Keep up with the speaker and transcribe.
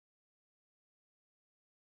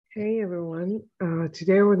Hey everyone,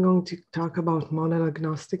 today we're going to talk about model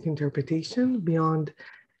agnostic interpretation beyond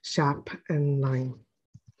Shap and Line.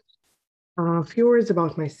 A few words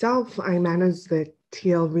about myself. I manage the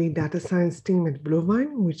TLV data science team at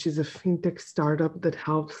Bluevine, which is a fintech startup that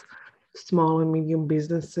helps small and medium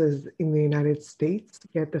businesses in the United States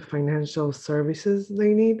get the financial services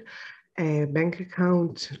they need, a bank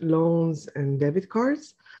account, loans, and debit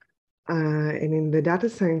cards. And in the data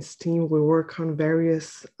science team, we work on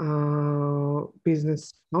various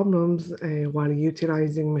business problems while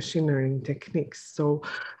utilizing machine learning techniques. So,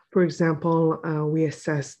 for example, we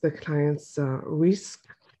assess the client's risk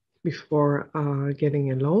before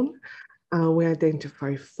getting a loan. We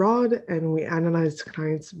identify fraud and we analyze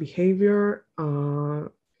clients' behavior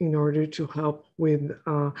in order to help with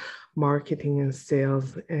marketing and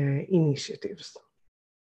sales initiatives.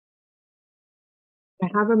 I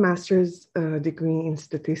have a master's degree in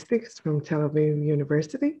statistics from Tel Aviv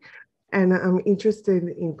University, and I'm interested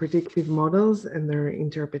in predictive models and their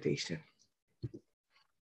interpretation.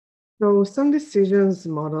 So some decisions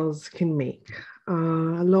models can make. A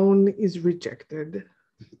loan is rejected,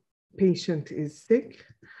 patient is sick,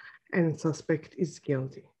 and suspect is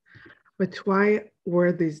guilty. But why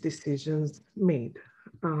were these decisions made?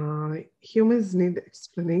 Humans need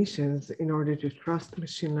explanations in order to trust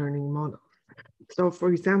machine learning models. So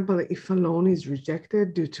for example, if a loan is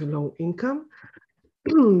rejected due to low income,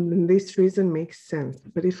 this reason makes sense.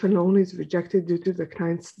 But if a loan is rejected due to the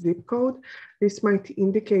client's zip code, this might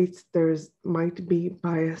indicate might be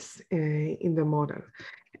bias in the model.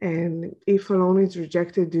 And if a loan is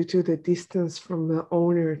rejected due to the distance from the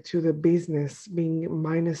owner to the business being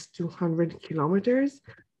minus 200 kilometers,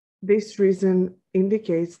 this reason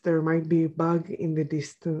indicates there might be a bug in the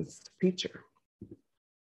distance feature.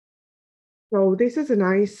 So this is a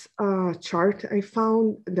nice chart I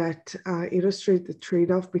found that illustrates the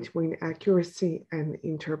trade-off between accuracy and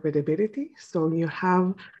interpretability. So you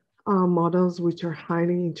have models which are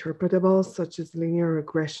highly interpretable, such as linear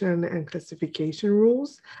regression and classification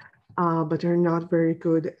rules, but are not very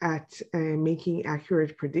good at making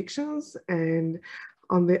accurate predictions. And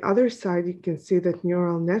on the other side, you can see that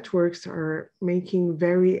neural networks are making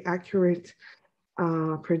very accurate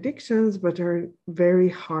predictions, but are very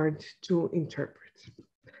hard to interpret.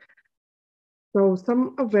 So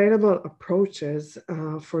some available approaches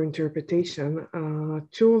for interpretation,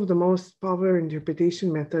 two of the most popular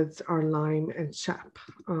interpretation methods are LIME and Shap.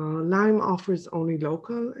 LIME offers only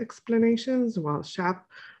local explanations, while Shap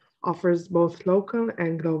offers both local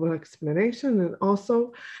and global explanation and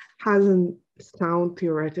also has a sound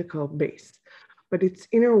theoretical base. But its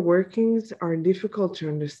inner workings are difficult to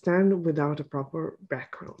understand without a proper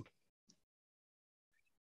background.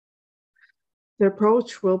 The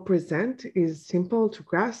approach we'll present is simple to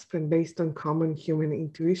grasp and based on common human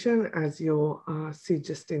intuition, as you'll see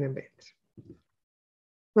just in a bit.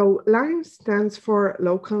 So LIME stands for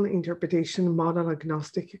Local Interpretation Model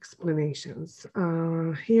Agnostic Explanations.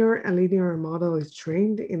 Here, a linear model is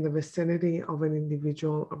trained in the vicinity of an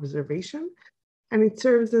individual observation, and it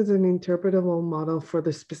serves as an interpretable model for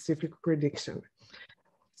the specific prediction.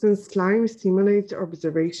 Since LIME simulates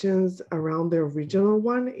observations around the original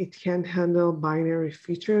one, it can handle binary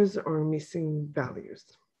features or missing values.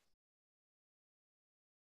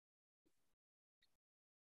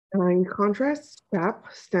 In contrast, Shap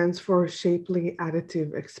stands for Shapely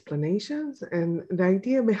Additive Explanations, and the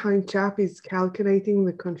idea behind Shap is calculating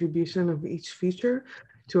the contribution of each feature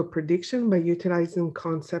to a prediction by utilizing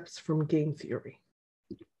concepts from game theory.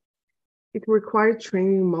 It required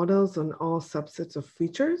training models on all subsets of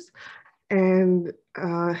features. And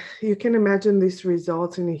you can imagine this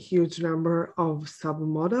results in a huge number of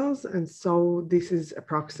submodels. And so this is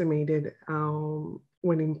approximated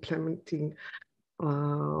when implementing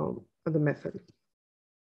the method.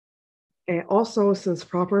 And also, since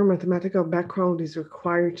proper mathematical background is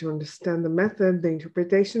required to understand the method, the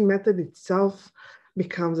interpretation method itself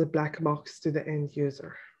becomes a black box to the end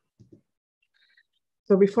user.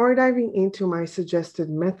 So before diving into my suggested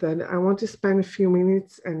method, I want to spend a few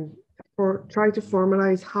minutes and try to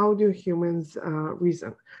formalize how do humans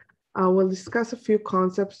reason. We'll discuss a few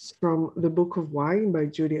concepts from the Book of Why by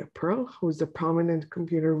Judea Pearl, who is a prominent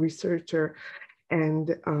computer researcher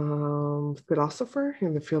and philosopher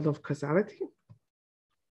in the field of causality.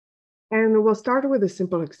 And we'll start with a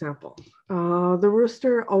simple example. The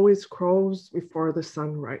rooster always crows before the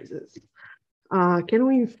sun rises. Can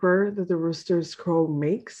we infer that the rooster's crow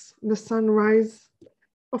makes the sun rise?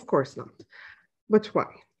 Of course not. But why?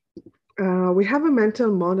 We have a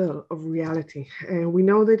mental model of reality, and we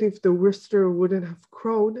know that if the rooster wouldn't have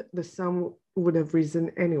crowed, the sun would have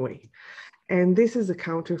risen anyway. And this is a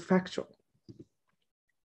counterfactual.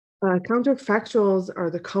 Counterfactuals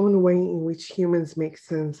are the common way in which humans make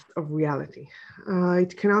sense of reality.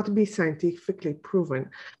 It cannot be scientifically proven.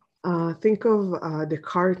 Think of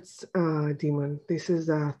Descartes' demon. This is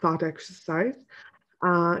a thought exercise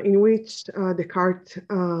in which Descartes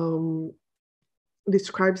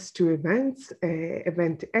describes two events,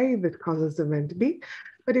 event A that causes event B,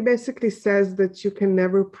 but he basically says that you can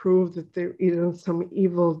never prove that there isn't some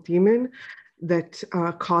evil demon that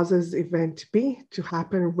causes event B to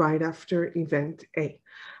happen right after event A.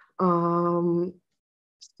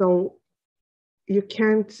 So you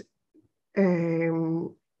can't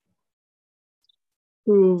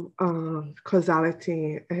prove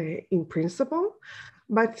causality in principle,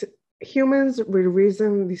 but humans will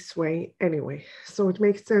reason this way anyway. So it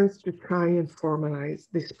makes sense to try and formalize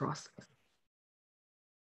this process.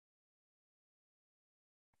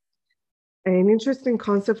 An interesting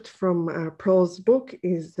concept from Pearl's book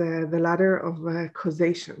is the ladder of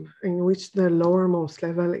causation, in which the lowermost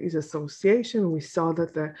level is association. We saw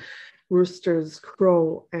that the roosters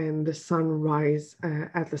crow and the sun rise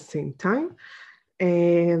at the same time.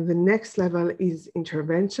 And the next level is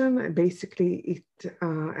intervention. Basically, it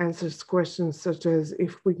answers questions such as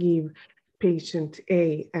if we give patient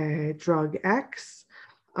A drug X,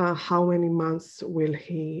 how many months will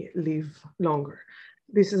he live longer?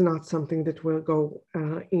 This is not something that we'll go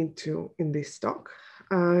into in this talk.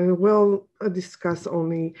 We'll discuss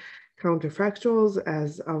only counterfactuals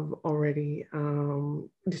as I've already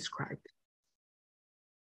described.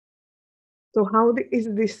 So how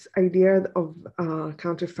is this idea of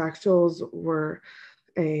counterfactuals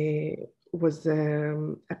was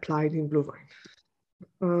applied in Bluevine?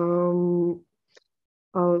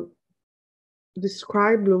 I'll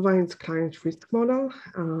describe Bluevine's client risk model.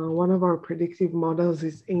 One of our predictive models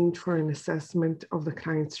is aimed for an assessment of the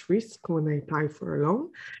client's risk when they apply for a loan.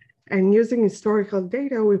 And using historical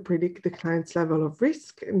data, we predict the client's level of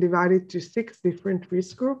risk and divide it to 6 different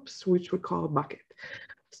risk groups, which we call bucket.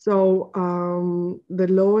 So the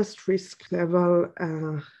lowest risk level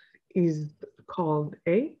is called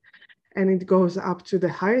A, and it goes up to the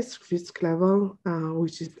highest risk level,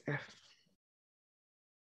 which is F.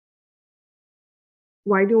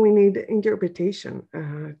 Why do we need interpretation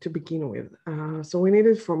to begin with? So we need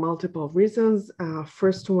it for multiple reasons.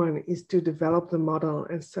 First one is to develop the model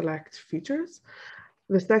and select features.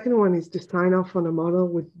 The second one is to sign off on a model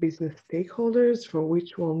with business stakeholders, for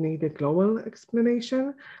which we'll need a global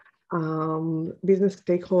explanation. Business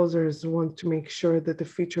stakeholders want to make sure that the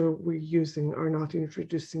feature we're using are not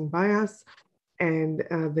introducing bias and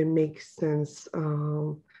they make sense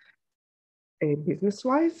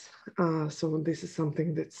business-wise. So this is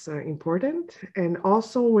something that's important. And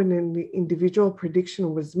also when an individual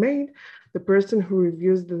prediction was made, the person who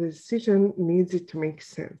reviews the decision needs it to make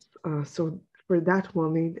sense. So for that,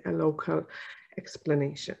 we'll need a local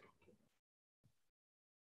explanation.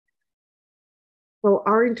 So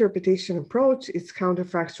our interpretation approach is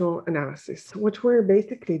counterfactual analysis. What we're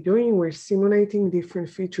basically doing, we're simulating different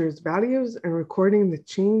features values and recording the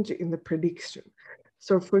change in the prediction.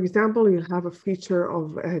 So for example, you have a feature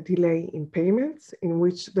of a delay in payments in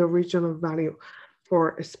which the original value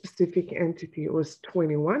for a specific entity was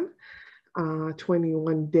 21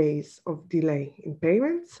 days of delay in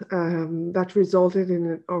payments. That resulted in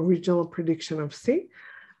an original prediction of C.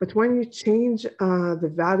 But when you change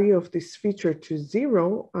the value of this feature to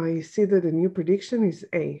 0, you see that the new prediction is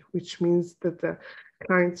A, which means that the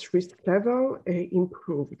client's risk level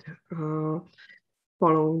improved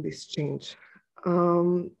following this change.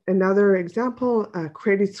 Another example,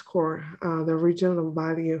 credit score, the original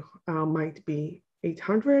value might be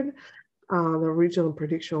 800. The original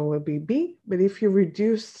prediction will be B, but if you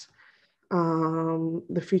reduce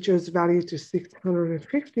the feature's value to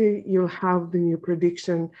 650, you'll have the new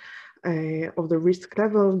prediction of the risk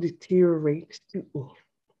level deteriorate to E.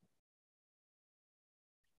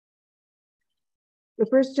 The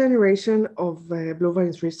first generation of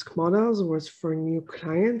Bluevine's risk models was for new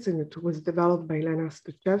clients, and it was developed by Lena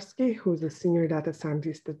Stuchevsky, who's a senior data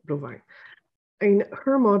scientist at Bluevine. In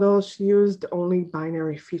her model, she used only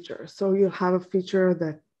binary features. So you'll have a feature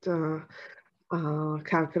that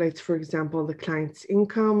calculates, for example, the client's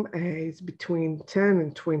income is between 10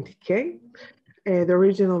 and 20K. The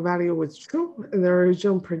original value was true, and the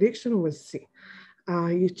original prediction was C.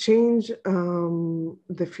 You change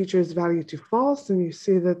the feature's value to false, and you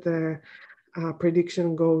see that the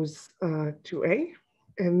prediction goes to A.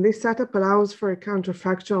 And this setup allows for a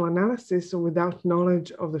counterfactual analysis without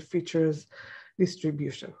knowledge of the feature's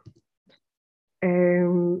distribution.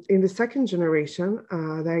 In the second generation,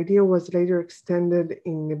 the idea was later extended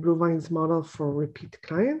in the Bluevine's model for repeat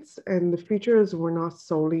clients, and the features were not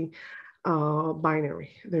solely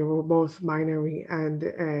binary. They were both binary and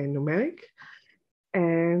numeric,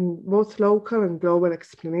 and both local and global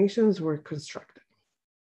explanations were constructed.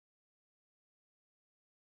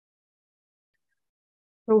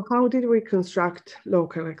 So how did we construct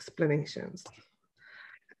local explanations?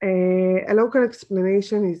 A local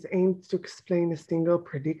explanation is aimed to explain a single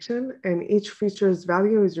prediction, and each feature's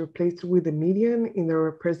value is replaced with a median in the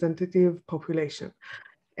representative population.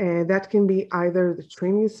 That can be either the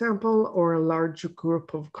training sample or a large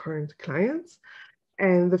group of current clients.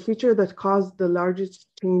 And the feature that caused the largest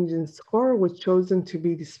change in score was chosen to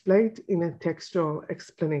be displayed in a textual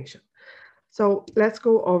explanation. So let's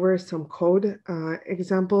go over some code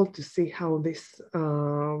example to see how this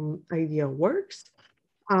idea works.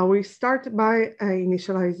 We start by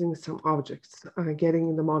initializing some objects,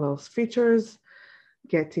 getting the model's features,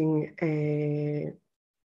 getting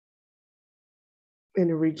an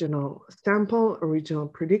original sample, original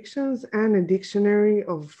predictions, and a dictionary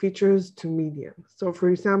of features to median. So for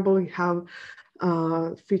example, we have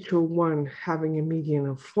feature 1 having a median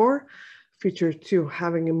of 4, feature 2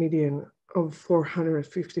 having a median of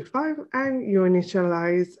 455, and you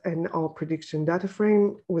initialize an all prediction data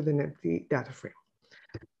frame with an empty data frame.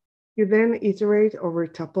 You then iterate over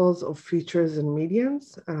tuples of features and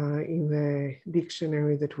medians in the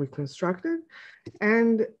dictionary that we constructed.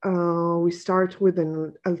 And we start with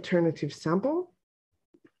an alternative sample.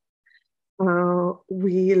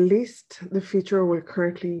 We list the feature we're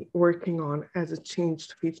currently working on as a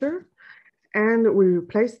changed feature. And we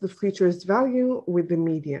replace the feature's value with the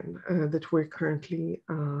median that we're currently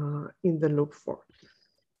in the loop for.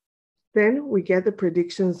 Then we get the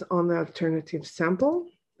predictions on the alternative sample,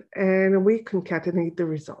 and we concatenate the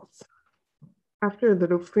results. After the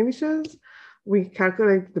loop finishes, we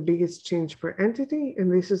calculate the biggest change per entity,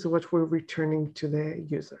 and this is what we're returning to the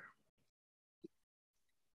user.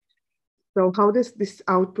 So how does this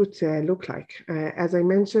output look like? As I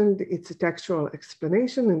mentioned, it's a textual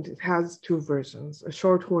explanation, and it has two versions, a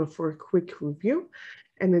short one for a quick review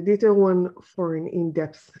and a detailed one for an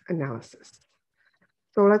in-depth analysis.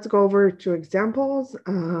 So let's go over two examples.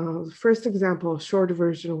 The first example, short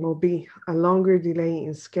version, will be a longer delay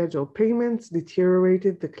in scheduled payments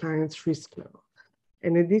deteriorated the client's risk level.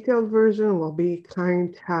 And a detailed version will be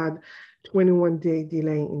client had 21-day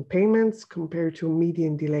delay in payments compared to a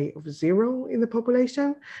median delay of 0 in the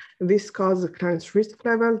population. This caused the client's risk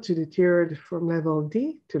level to deteriorate from level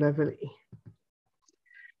D to level E.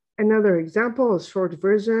 Another example, a short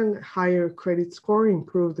version, higher credit score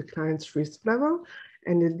improved the client's risk level.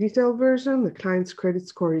 And the detailed version, the client's credit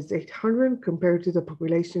score is 800 compared to the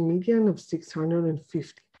population median of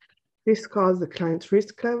 650. This caused the client's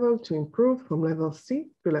risk level to improve from level C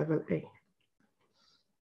to level A.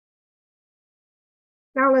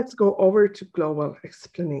 Now let's go over to global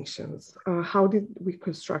explanations. How did we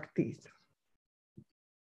construct these?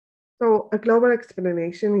 So a global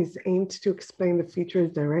explanation is aimed to explain the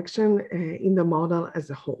feature's direction in the model as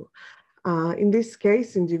a whole. In this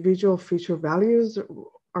case, individual feature values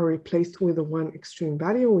are replaced with one extreme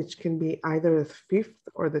value, which can be either the 5th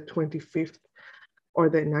or the 25th or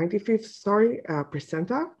the 95th,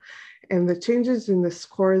 percentile. And the changes in the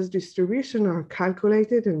scores distribution are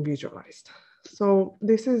calculated and visualized. So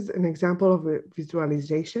this is an example of a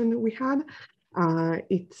visualization we had.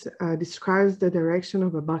 It describes the direction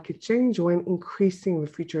of a bucket change when increasing the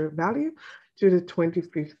feature value to the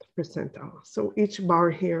 25th percentile. So each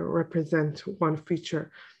bar here represents one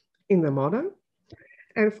feature in the model.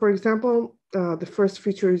 And for example, the first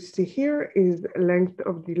feature you see here is length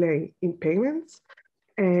of delay in payments.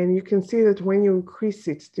 And you can see that when you increase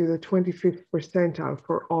it to the 25th percentile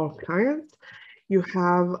for all clients, you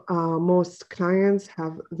have most clients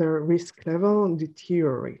have their risk level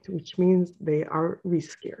deteriorate, which means they are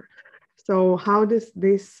riskier. So how does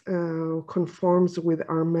this conforms with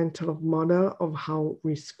our mental model of how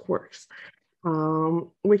risk works?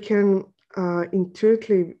 We can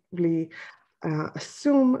intuitively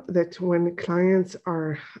assume that when clients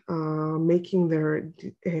are making their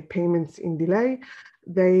payments in delay,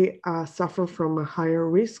 they suffer from a higher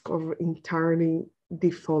risk of entirely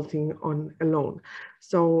defaulting on a loan.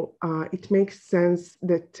 So it makes sense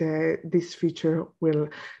that this feature will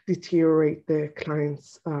deteriorate the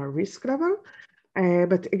client's risk level.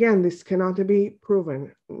 But again, this cannot be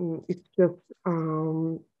proven. It's just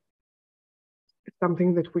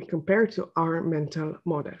something that we compare to our mental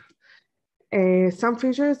model. Some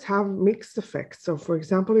features have mixed effects. So for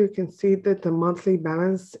example, you can see that the monthly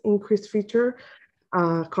balance increase feature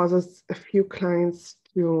causes a few clients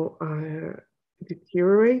to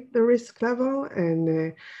deteriorate the risk level, and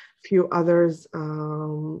a few others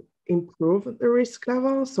improve the risk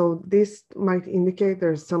level. So this might indicate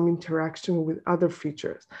there's some interaction with other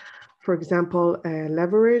features. For example,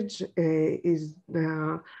 leverage is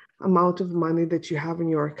the amount of money that you have in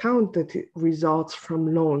your account that results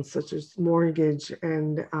from loans, such as mortgage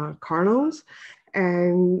and car loans.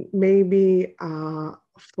 And maybe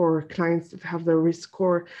for clients that have the risk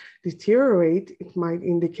score deteriorate, it might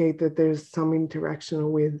indicate that there's some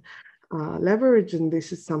interaction with leverage, and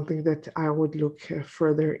this is something that I would look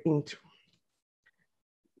further into.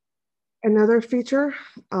 Another feature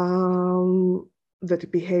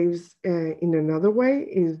that behaves in another way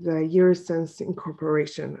is the year since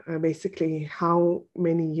incorporation. Basically, how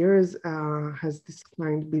many years has this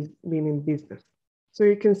client been in business? So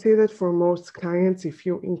you can see that for most clients, if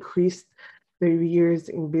you increase the years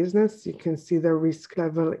in business, you can see the risk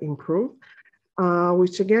level improve,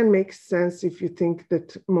 which again makes sense if you think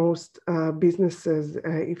that most businesses,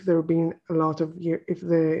 if there have been a lot of years, if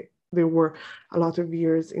there were a lot of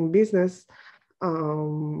years in business,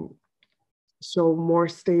 show more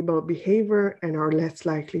stable behavior and are less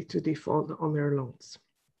likely to default on their loans.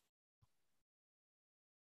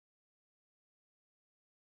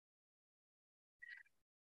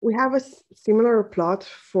 We have a similar plot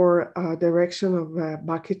for a direction of a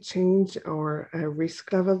bucket change or a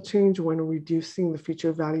risk level change when reducing the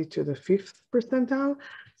feature value to the 5th percentile.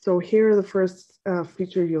 So here, the first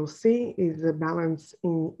feature you'll see is the balance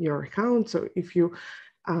in your account. So if you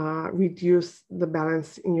reduce the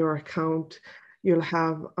balance in your account, you'll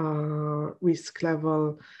have risk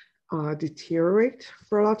level deteriorate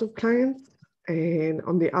for a lot of clients. And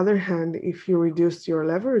on the other hand, if you reduce your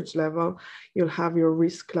leverage level, you'll have your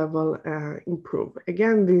risk level improve.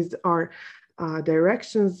 Again, these are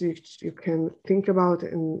directions you can think about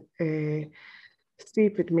and see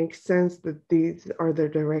if it makes sense that these are the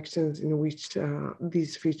directions in which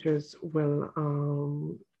these features will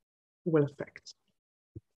affect.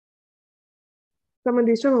 Some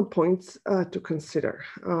additional points to consider.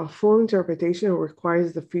 Full interpretation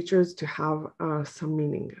requires the features to have some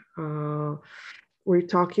meaning. We're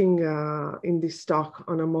talking in this talk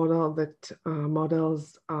on a model that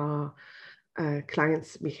models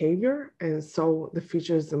clients' behavior, and so the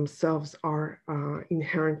features themselves are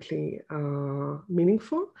inherently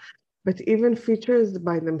meaningful. But even features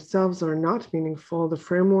by themselves are not meaningful, the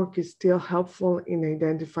framework is still helpful in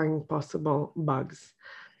identifying possible bugs.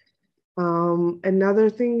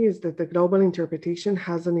 Another thing is that the global interpretation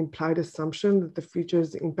has an implied assumption that the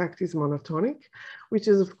feature's impact is monotonic, which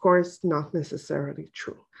is of course not necessarily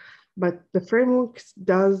true. But the framework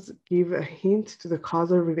does give a hint to the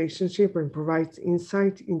causal relationship and provides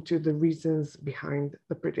insight into the reasons behind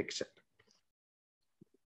the prediction.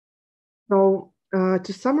 So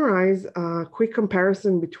to summarize, a quick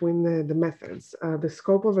comparison between the methods. The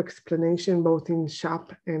scope of explanation both in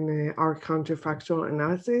Shap and our counterfactual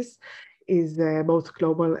analysis is both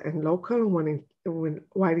global and local,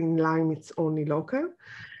 while in Lime it's only local.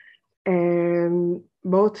 And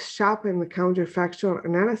both Shap and the counterfactual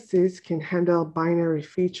analysis can handle binary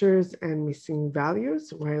features and missing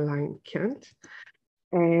values, while Lime can't.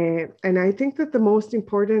 And I think that the most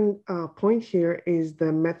important point here is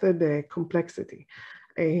the method complexity.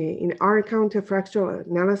 In our counterfactual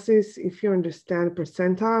analysis, if you understand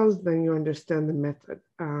percentiles, then you understand the method.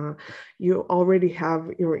 You already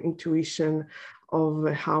have your intuition of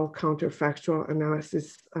how counterfactual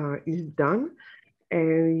analysis is done,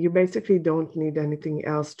 and you basically don't need anything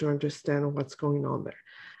else to understand what's going on there.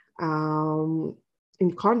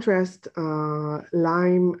 In contrast,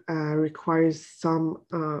 Lime requires some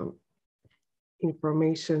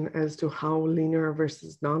information as to how linear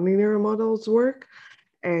versus nonlinear models work,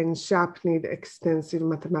 and Shap need extensive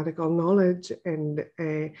mathematical knowledge and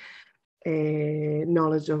a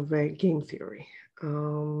knowledge of game theory.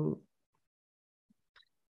 So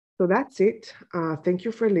that's it. Thank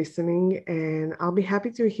you for listening, and I'll be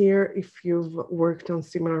happy to hear if you've worked on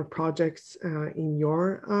similar projects in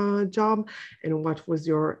your job and what was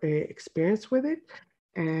your experience with it.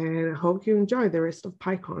 And I hope you enjoy the rest of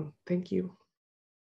PyCon. Thank you.